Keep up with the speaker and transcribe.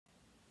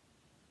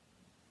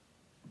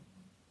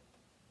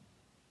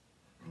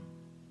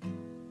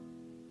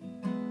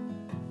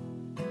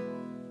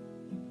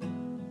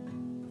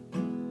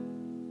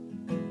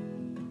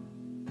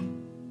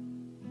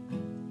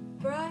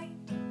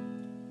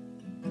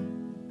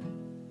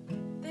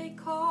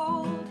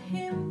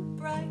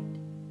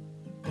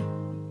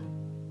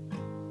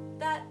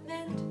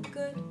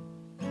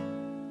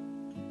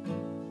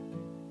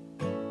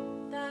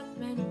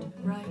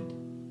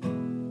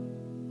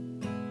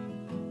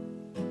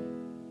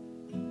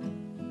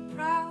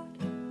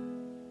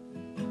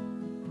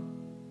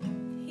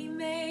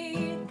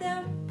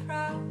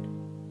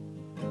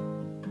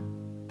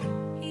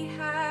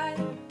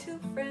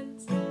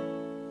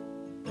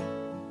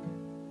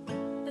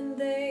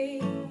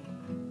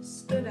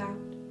stood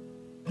out,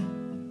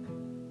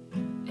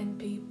 and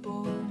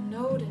people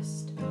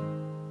noticed.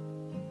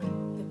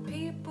 The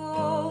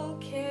people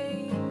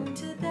came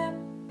to them,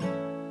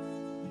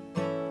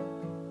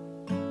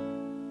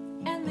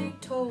 and they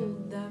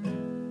told them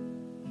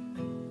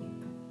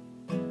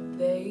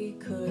they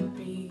could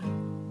be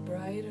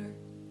brighter.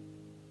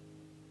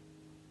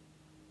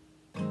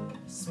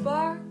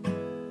 Spark,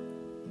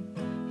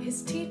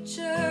 his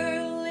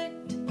teacher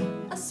lit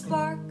a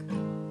spark.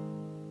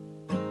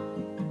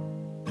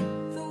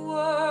 The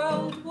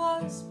world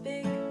was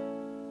big,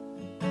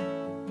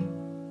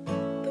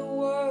 the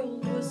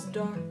world was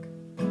dark,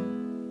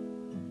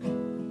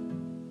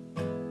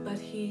 but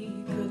he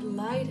could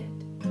light it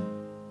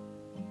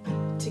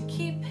to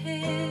keep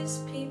his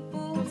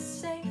people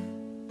safe.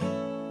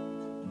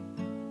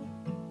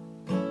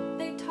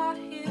 They taught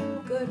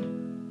him good,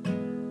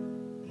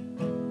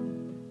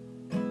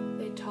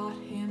 they taught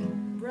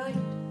him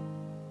right.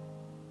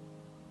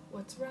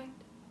 What's right?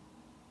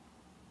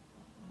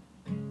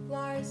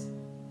 Lies.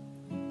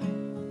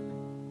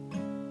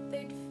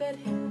 They'd fed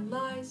him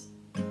lies.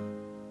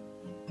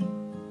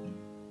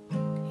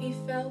 He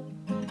felt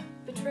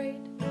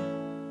betrayed,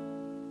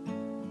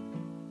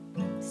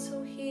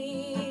 so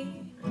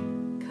he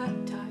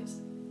cut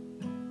ties.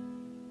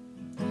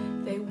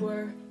 They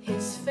were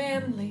his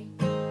family.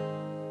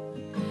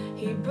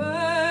 He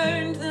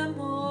burned them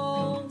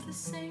all the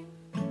same.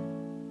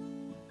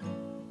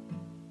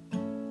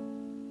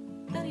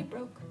 Then he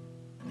broke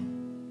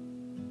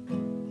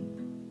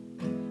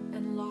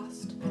and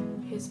lost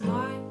his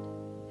mind,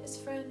 his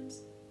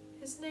friends,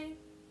 his name.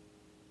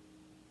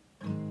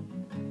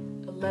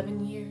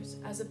 11 years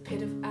as a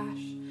pit of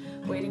ash,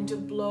 waiting to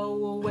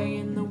blow away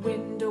in the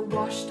wind. A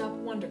washed up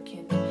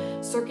wunderkind,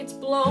 circuits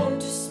blown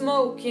to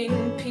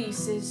smoking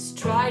pieces.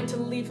 Tried to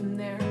leave him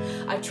there,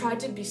 I tried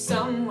to be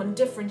someone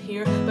different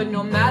here, but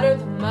no matter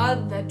the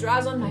mud that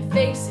dries on my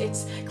face,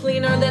 it's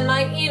cleaner than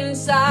my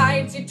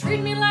insides. You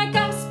treat me like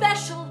I'm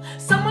special,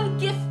 someone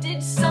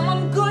gifted,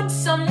 someone good,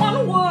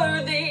 someone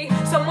worthy,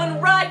 someone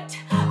right.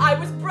 I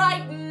was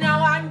bright,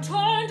 now I'm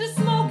torn to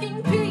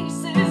smoking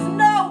pieces.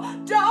 No,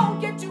 don't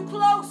get too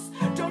close.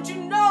 Don't you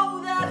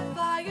know that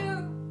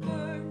fire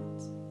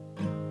burns?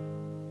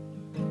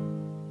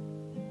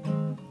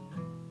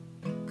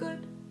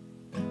 Good.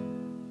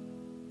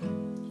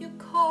 You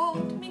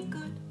called me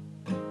good.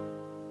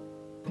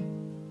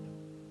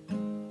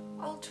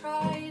 I'll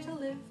try to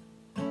live.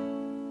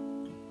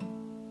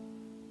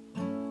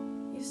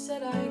 You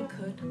said I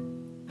could.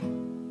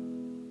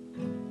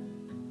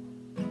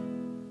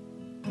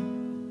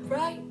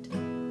 Right.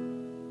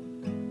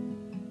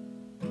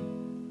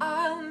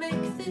 I'll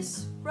make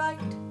this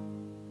right.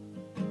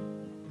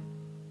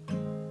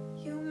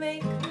 You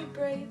make me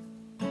brave.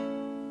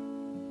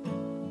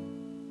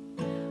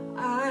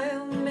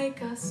 I'll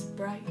make us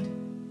bright.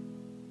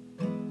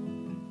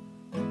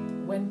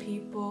 When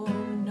people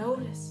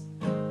notice,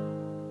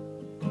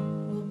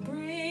 we'll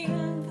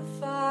bring the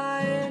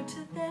fire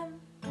to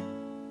them,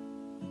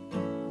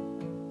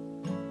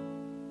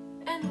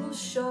 and we'll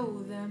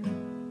show them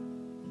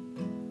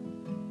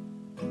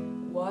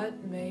what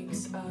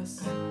makes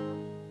us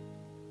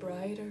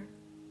brighter.